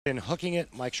In hooking it,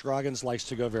 Mike Scroggins likes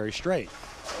to go very straight.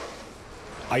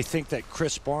 I think that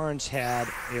Chris Barnes had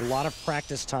a lot of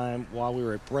practice time while we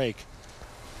were at break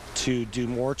to do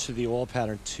more to the oil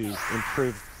pattern to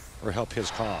improve or help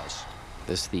his cause.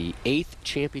 This is the 8th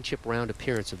championship round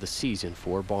appearance of the season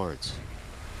for Barnes.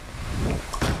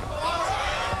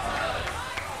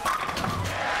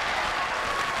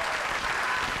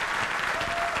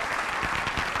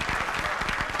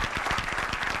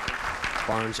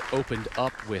 Barnes opened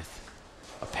up with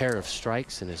a pair of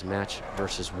strikes in his match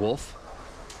versus Wolf,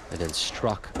 and then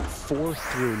struck 4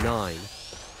 through 9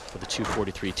 for the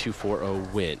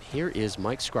 243-240 win. Here is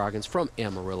Mike Scroggins from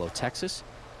Amarillo, Texas.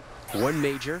 One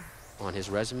major on his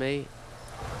resume,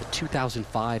 the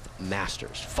 2005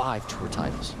 Masters, 5 tour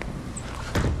titles.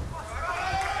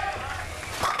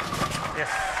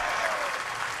 Yes.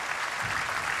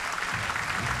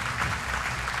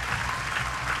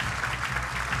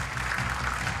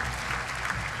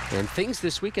 And things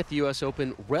this week at the U.S.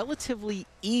 Open relatively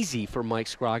easy for Mike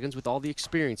Scroggins with all the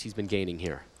experience he's been gaining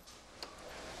here.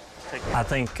 I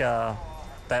think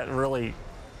that really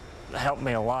helped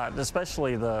me a lot,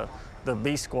 especially the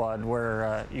B squad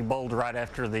where you bowled right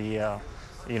after the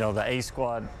the A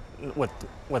squad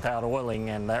without oiling,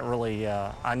 and that really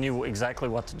I knew exactly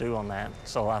what to do on that.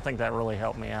 So I think that really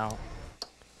helped me out.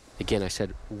 Again, I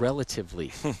said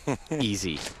relatively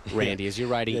easy, Randy, as you're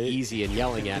writing easy and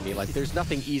yelling at me like there's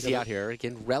nothing easy out here.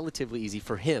 Again, relatively easy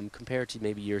for him compared to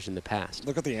maybe years in the past.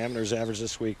 Look at the amateurs average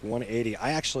this week, 180.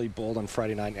 I actually bowled on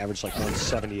Friday night and averaged like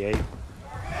 178.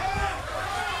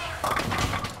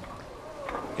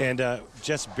 And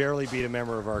just barely beat a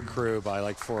member of our crew by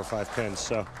like 4 or 5 pins.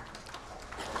 So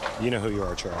you know who you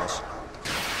are, Charles.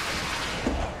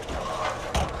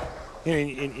 You know,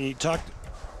 you talked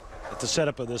at the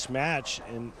setup of this match,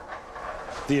 and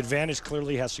the advantage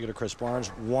clearly has to go to Chris Barnes.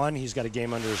 1, he's got a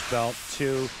game under his belt.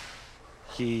 2,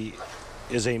 he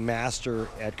is a master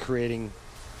at creating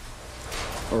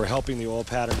or helping the oil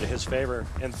pattern to his favor.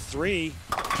 And 3,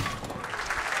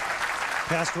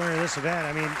 past winner of this event.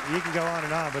 I mean, you can go on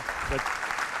and on, but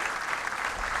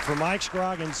for Mike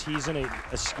Scroggins, he's in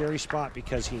a scary spot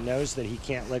because he knows that he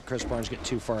can't let Chris Barnes get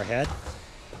too far ahead.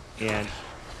 And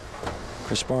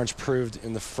Chris Barnes proved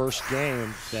in the first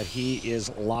game that he is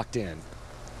locked in.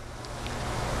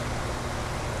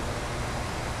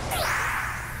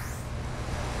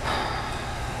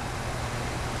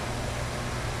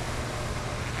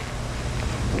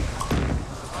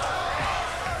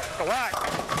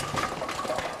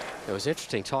 It was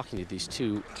interesting talking to these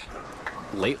two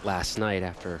late last night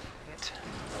after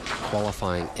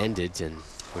qualifying ended, and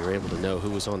we were able to know who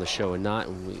was on the show and not.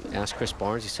 And we asked Chris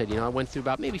Barnes, he said, you know, I went through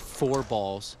about maybe 4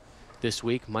 balls this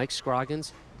week. Mike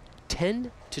Scroggins,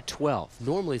 10 to 12.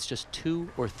 Normally it's just 2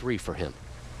 or 3 for him.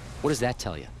 What does that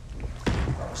tell you?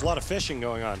 There's a lot of fishing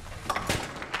going on.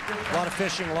 A lot of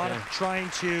fishing, a lot of trying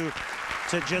to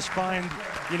just find,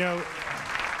 you know,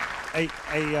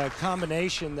 a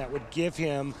combination that would give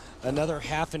him another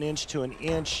 ½ an inch to an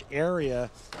inch area,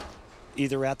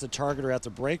 either at the target or at the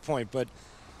break point. But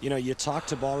you know, you talk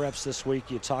to ball reps this week,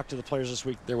 you talk to the players this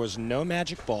week, there was no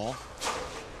magic ball.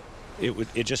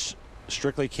 It just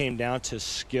strictly came down to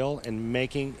skill and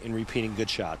making and repeating good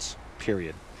shots,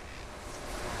 period.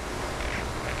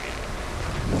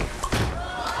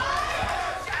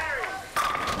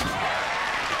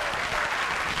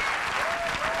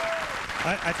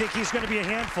 I think he's going to be a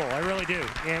handful. I really do.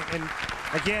 And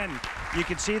again, you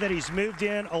can see that he's moved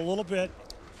in a little bit.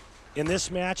 In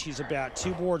this match, he's about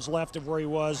 2 boards left of where he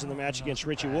was in the match against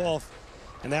Richie Wolf.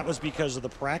 And that was because of the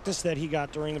practice that he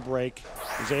got during the break.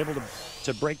 He was able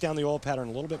to break down the oil pattern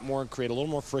a little bit more and create a little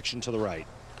more friction to the right.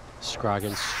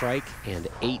 Scroggins strike and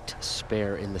 8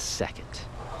 spare in the second.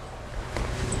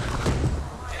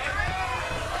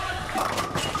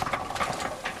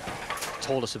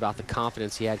 Told us about the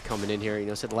confidence he had coming in here. You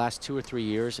know, said the last 2 or 3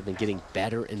 years have been getting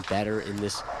better and better in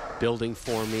this building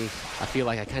for me. I feel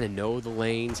like I kind of know the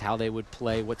lanes, how they would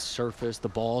play, what surface, the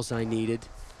balls I needed.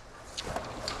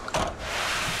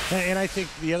 And I think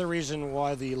the other reason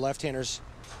why the left-handers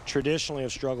traditionally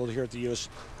have struggled here at the U.S.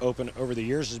 Open over the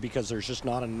years is because there's just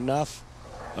not enough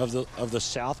of the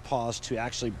southpaws to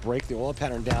actually break the oil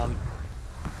pattern down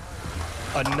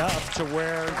enough to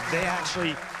where they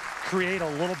actually create a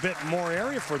little bit more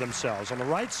area for themselves. On the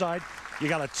right side, you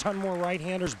got a ton more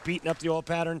right-handers beating up the oil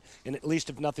pattern, and at least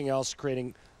if nothing else,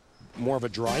 creating more of a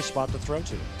dry spot to throw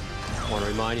to. I want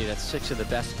to remind you that 6 of the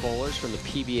best bowlers from the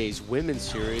PBA's Women's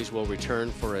Series will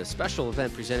return for a special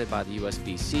event presented by the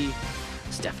USBC.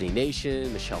 Stephanie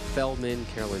Nation, Michelle Feldman,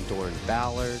 Carolyn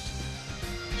Doran-Ballard,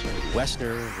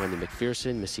 Westner, Wendy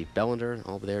McPherson, Missy Bellender,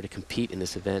 all there to compete in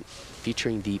this event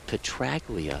featuring the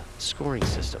Petraglia scoring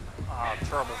system.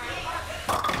 Trouble.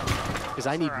 Because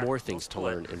I need more things to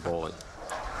learn in bowling.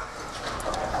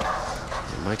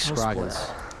 And Mike Scroggins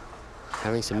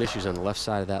having some issues on the left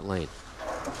side of that lane.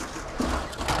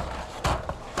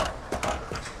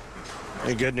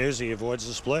 And good news, he avoids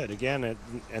the split again,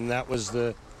 and that was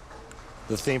the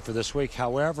theme for this week.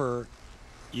 However,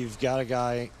 you've got a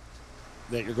guy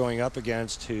that you're going up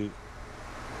against who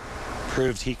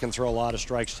proved he can throw a lot of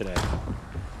strikes today.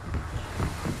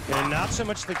 And not so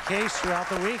much the case throughout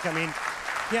the week. I mean,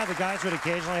 yeah, the guys would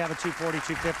occasionally have a 240,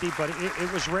 250, but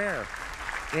it was rare.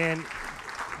 And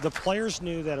the players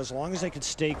knew that as long as they could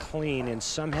stay clean and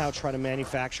somehow try to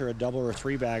manufacture a double or a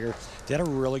three-bagger, they had a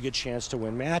really good chance to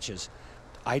win matches.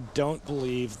 I don't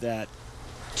believe that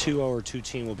 2-0 or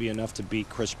 2-team will be enough to beat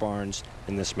Chris Barnes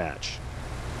in this match.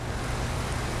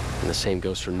 And the same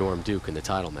goes for Norm Duke in the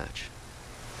title match.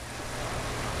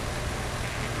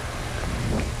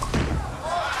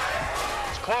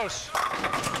 It's close.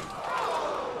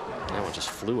 That one just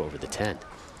flew over the 10.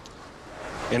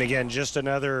 And again, just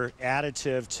another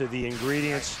additive to the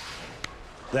ingredients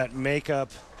that make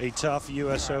up a tough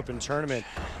U.S. Open tournament.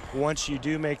 Once you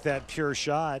do make that pure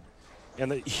shot and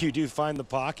that you do find the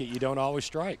pocket, you don't always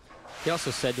strike. He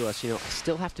also said to us, you know, I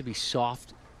still have to be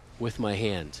soft with my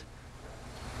hand.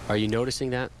 Are you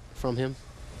noticing that from him?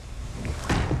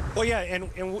 Well, yeah, and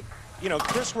you know,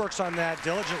 Chris works on that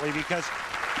diligently because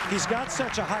he's got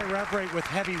such a high rev rate with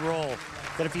heavy roll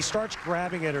that if he starts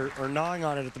grabbing it or gnawing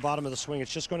on it at the bottom of the swing,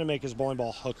 it's just going to make his bowling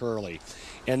ball hook early.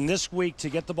 And this week, to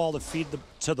get the ball to feed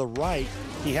to the right,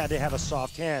 he had to have a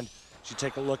soft hand. So you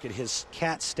take a look at his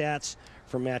cat stats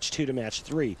from match 2 to match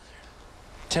 3.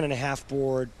 10.5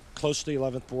 board, close to the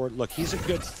 11th board. Look, he's a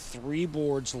good 3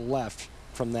 boards left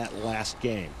from that last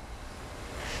game.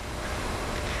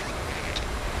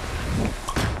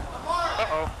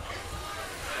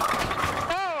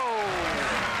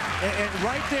 And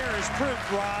right there is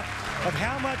proof, Rob, of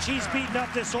how much he's beaten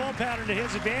up this old pattern to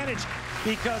his advantage,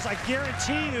 because I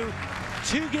guarantee you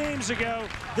 2 games ago,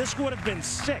 this would have been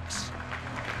 6,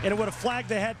 and it would have flagged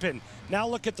the head pin. Now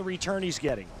look at the return he's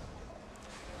getting.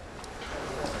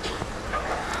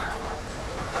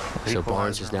 So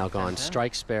Barnes has now gone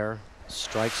strike, spare,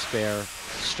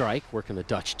 strike, working the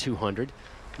Dutch 200.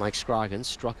 Mike Scroggins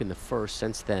struck in the first,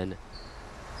 since then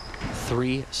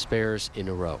 3 spares in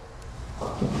a row.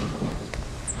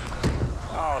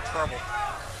 Oh, trouble.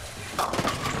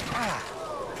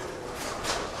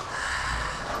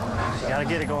 You gotta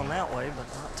get it going that way, but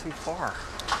not too far.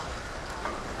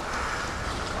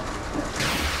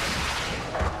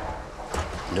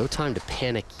 No time to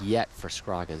panic yet for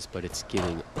Scroggins, but it's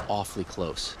getting awfully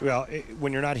close. Well,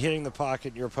 when you're not hitting the pocket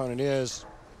and your opponent is,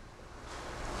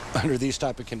 under these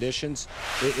type of conditions,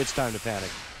 it's time to panic.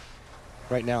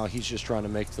 Right now, he's just trying to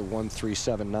make the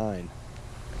 1-3-7-9.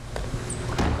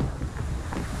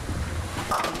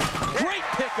 Great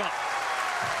pickup.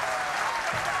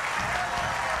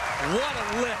 What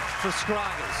a lift for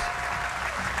Scroggins.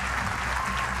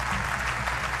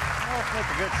 Oh, let's make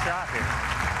a good shot here.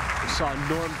 We saw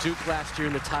Norm Duke last year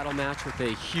in the title match with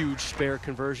a huge spare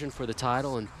conversion for the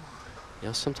title, and you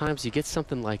know, sometimes you get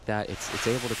something like that, it's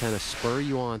able to kind of spur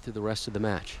you on through the rest of the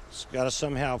match. It's got to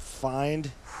somehow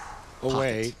find a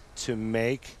way to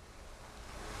make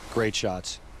great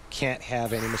shots. Can't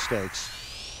have any mistakes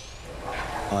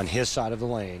on his side of the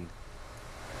lane.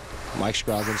 Mike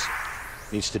Scroggins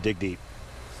needs to dig deep.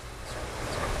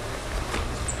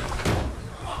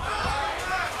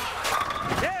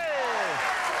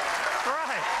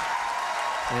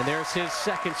 And there's his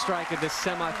second strike of this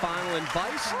semifinal.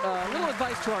 Little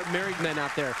advice to our married men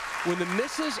out there. When the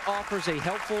missus offers a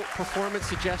helpful performance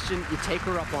suggestion, you take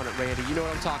her up on it, Randy. You know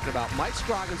what I'm talking about. Mike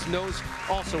Scroggins knows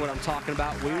also what I'm talking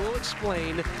about. We will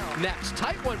explain next.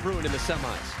 Tight one brewing in the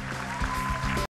semis.